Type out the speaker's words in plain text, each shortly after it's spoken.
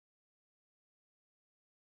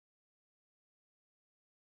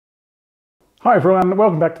Hi everyone,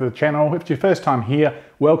 welcome back to the channel. If it's your first time here,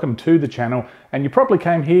 welcome to the channel. And you probably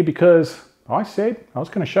came here because I said I was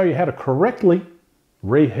going to show you how to correctly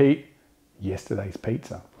reheat yesterday's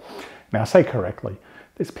pizza. Now I say correctly,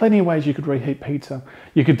 there's plenty of ways you could reheat pizza.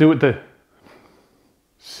 You could do it the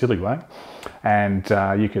silly way, and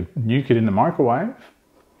you could nuke it in the microwave.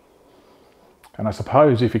 And I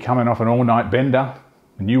suppose if you're coming off an all-night bender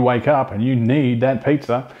and you wake up and you need that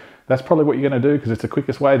pizza, that's probably what you're going to do because it's the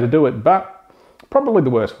quickest way to do it, but probably the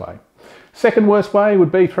worst way. Second worst way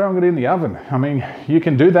would be throwing it in the oven. I mean, you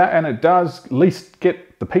can do that and it does at least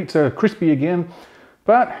get the pizza crispy again,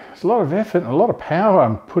 but it's a lot of effort and a lot of power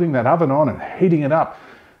on putting that oven on and heating it up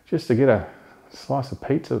just to get a slice of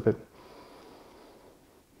pizza that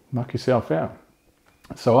knock yourself out.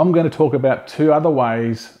 So I'm going to talk about two other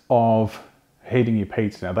ways of heating your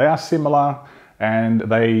pizza. Now they are similar and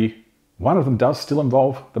one of them does still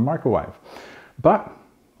involve the microwave, but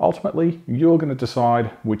ultimately, you're going to decide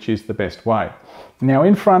which is the best way. Now,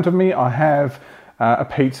 in front of me, I have a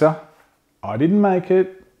pizza. I didn't make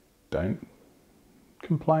it. Don't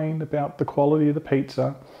complain about the quality of the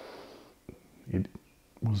pizza. It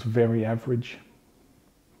was very average,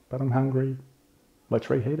 but I'm hungry. Let's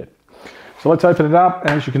reheat it. So let's open it up.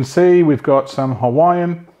 As you can see, we've got some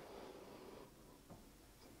Hawaiian.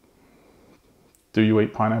 Do you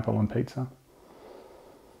eat pineapple on pizza?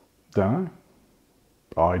 Don't know.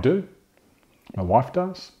 I do. My wife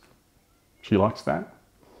does. She likes that.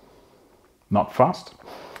 Not fussed.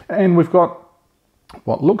 And we've got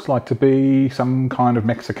what looks like to be some kind of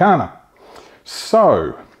Mexicana.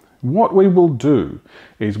 So what we will do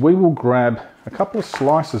is we will grab a couple of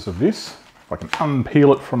slices of this. If I can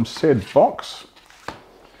unpeel it from said box.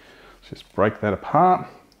 Let's just break that apart.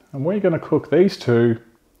 And we're going to cook these two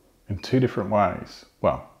in two different ways.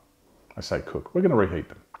 Well, I say cook. We're going to reheat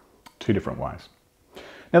them two different ways.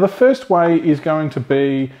 Now the first way is going to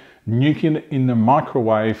be nuking it in the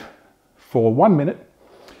microwave for 1 minute,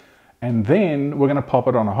 and then we're going to pop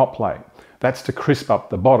it on a hot plate. That's to crisp up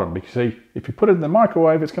the bottom, because see, if you put it in the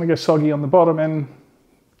microwave, it's going to go soggy on the bottom, and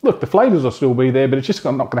look, the flavors will still be there, but it's just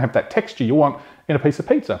not going to have that texture you want in a piece of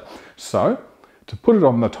pizza. So to put it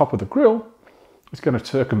on the top of the grill, it's going to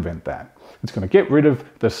circumvent that. It's going to get rid of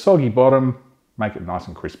the soggy bottom, make it nice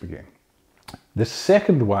and crisp again. The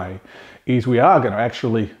second way is we are going to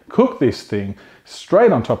actually cook this thing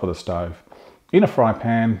straight on top of the stove in a fry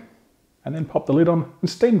pan and then pop the lid on and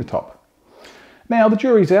steam the top. Now the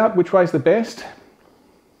jury's out, which way's the best?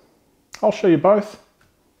 I'll show you both,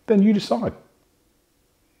 then you decide.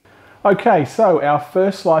 Okay, so our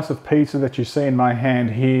first slice of pizza that you see in my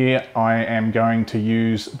hand here, I am going to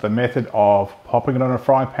use the method of popping it on a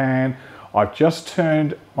fry pan. I've just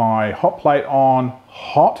turned my hot plate on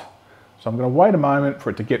hot. So I'm going to wait a moment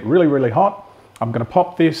for it to get really, really hot. I'm going to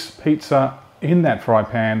pop this pizza in that fry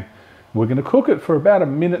pan. We're going to cook it for about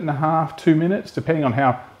 1.5 minutes, 2 minutes, depending on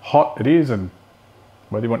how hot it is and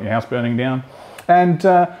whether you want your house burning down. And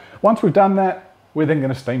once we've done that, we're then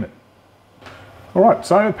going to steam it. All right,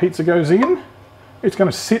 so the pizza goes in. It's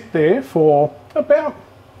going to sit there for about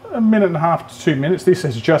 1.5 minutes to 2 minutes. This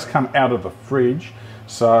has just come out of the fridge,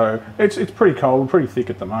 so it's pretty cold, pretty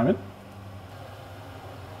thick at the moment.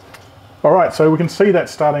 All right, so we can see that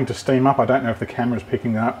starting to steam up. I don't know if the camera's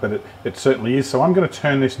picking that up, but it certainly is. So I'm going to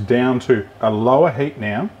turn this down to a lower heat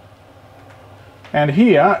now. And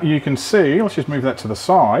here you can see, let's just move that to the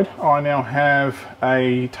side. I now have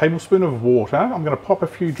a tablespoon of water. I'm going to pop a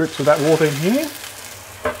few drips of that water in here.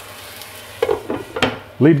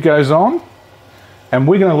 Lid goes on, and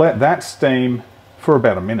we're going to let that steam for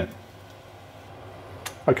about 1 minute.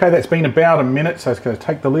 Okay, that's been about 1 minute, so it's going to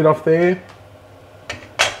take the lid off there.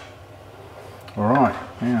 All right,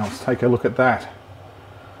 now let's take a look at that.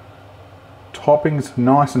 Topping's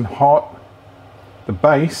nice and hot. The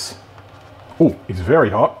base, oh, it's very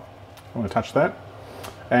hot. I want to touch that.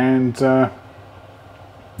 And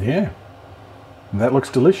yeah, that looks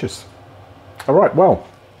delicious. All right, well,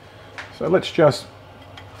 so let's just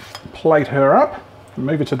plate her up and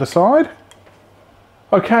move it to the side.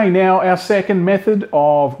 Okay, now our second method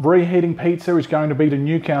of reheating pizza is going to be to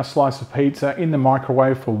nuke our slice of pizza in the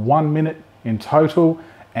microwave for 1 minute in total,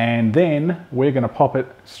 and then we're going to pop it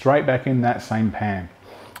straight back in that same pan.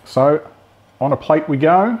 So on a plate we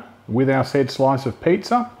go with our said slice of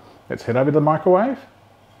pizza. Let's head over to the microwave.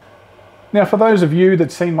 Now for those of you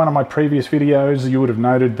that seen one of my previous videos, you would have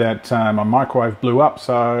noted that my microwave blew up,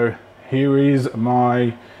 so here is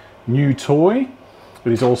my new toy.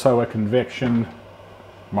 It is also a convection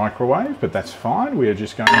microwave, but that's fine. We are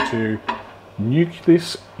just going to nuke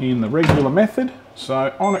this in the regular method.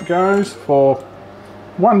 So on it goes for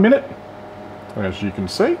 1 minute, as you can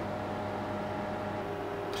see.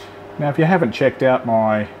 Now, if you haven't checked out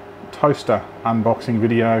my toaster unboxing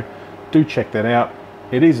video, do check that out.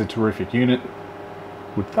 It is a terrific unit.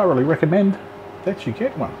 Would thoroughly recommend that you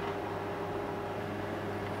get one.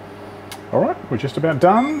 All right, we're just about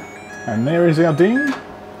done. And there is our ding.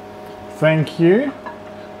 Thank you.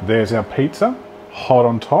 There's our pizza, hot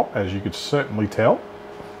on top, as you could certainly tell.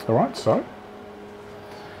 All right, so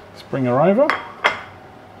let's bring her over.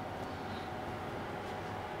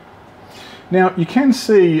 Now, you can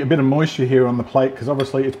see a bit of moisture here on the plate because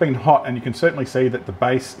obviously it's been hot, and you can certainly see that the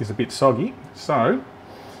base is a bit soggy. So,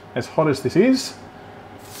 as hot as this is,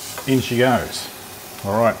 in she goes.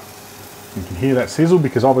 All right, you can hear that sizzle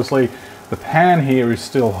because obviously the pan here is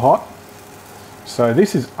still hot. So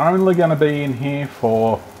this is only going to be in here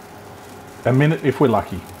for a minute if we're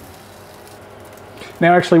lucky.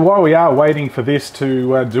 Now actually, while we are waiting for this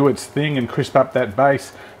to do its thing and crisp up that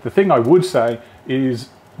base, the thing I would say is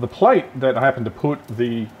the plate that I happen to put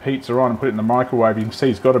the pizza on and put it in the microwave, you can see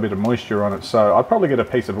it's got a bit of moisture on it. So I'd probably get a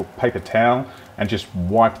piece of paper towel and just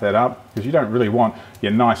wipe that up, because you don't really want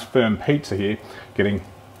your nice firm pizza here getting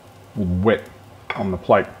wet on the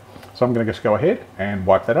plate. So I'm going to just go ahead and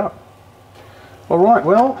wipe that up. All right,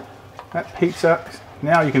 well, that pizza,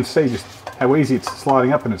 now you can see just how easy it's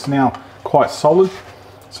sliding up, and it's now quite solid.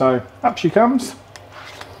 So up she comes.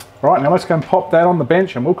 All right, now let's go and pop that on the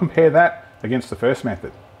bench and we'll compare that against the first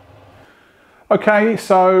method. Okay,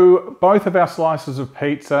 so both of our slices of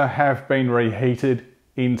pizza have been reheated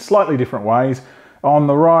in slightly different ways. On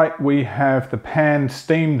the right, we have the pan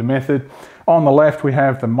steamed method. On the left, we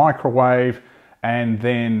have the microwave and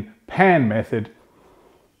then pan method.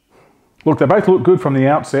 Look, they both look good from the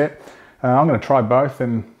outset. I'm going to try both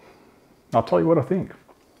and I'll tell you what I think.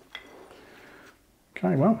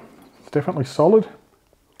 Okay, well, it's definitely solid.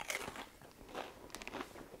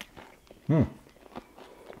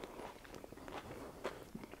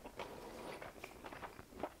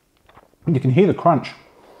 You can hear the crunch.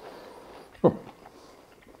 Oh.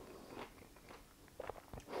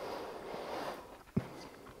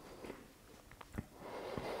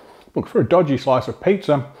 Look, for a dodgy slice of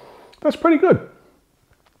pizza, that's pretty good.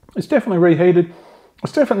 It's definitely reheated.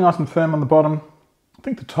 It's definitely nice and firm on the bottom. I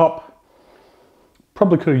think the top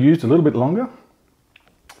probably could have used a little bit longer.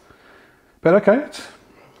 But okay,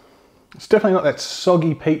 it's definitely not that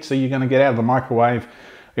soggy pizza you're going to get out of the microwave,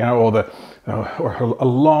 you know, or a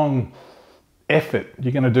long effort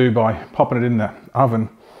you're going to do by popping it in the oven.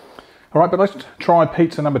 All right, but let's try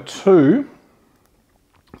pizza number 2.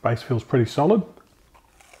 Base feels pretty solid.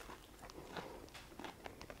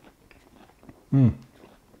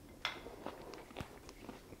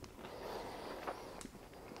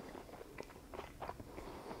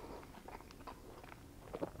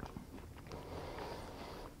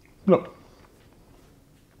 Look,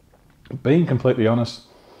 being completely honest,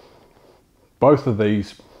 both of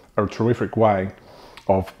these are a terrific way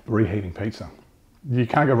of reheating pizza. You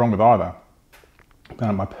can't go wrong with either.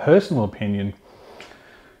 My personal opinion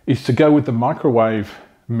is to go with the microwave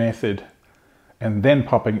method and then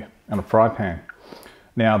popping it in a fry pan.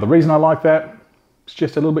 Now, the reason I like that, it's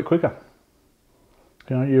just a little bit quicker.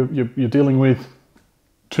 You know, you're dealing with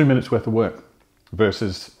 2 minutes worth of work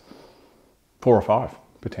versus 4 or 5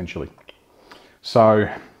 potentially. So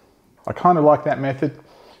I kind of like that method,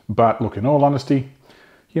 but look, in all honesty,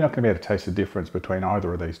 you're not going to be able to taste the difference between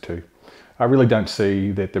either of these two. I really don't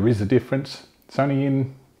see that there is a difference. It's only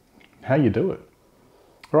in how you do it.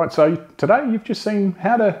 All right, so today you've just seen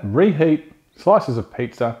how to reheat slices of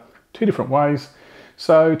pizza 2 different ways.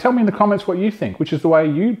 So tell me in the comments what you think, which is the way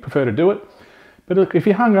you prefer to do it. But look, if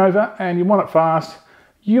you're hungover and you want it fast,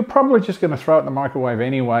 you're probably just going to throw it in the microwave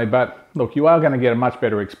anyway. But look, you are going to get a much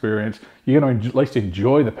better experience. You're going to at least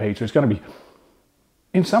enjoy the pizza. It's going to be,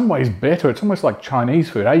 in some ways, better. It's almost like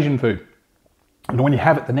Chinese food, Asian food. And when you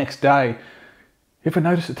have it the next day, you ever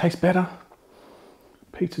notice it tastes better?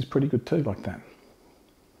 Pizza's pretty good too, like that.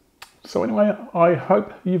 So anyway, I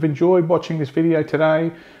hope you've enjoyed watching this video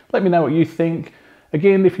today. Let me know what you think.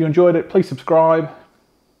 Again, if you enjoyed it, please subscribe.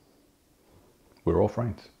 We're all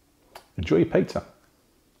friends. Enjoy your pizza.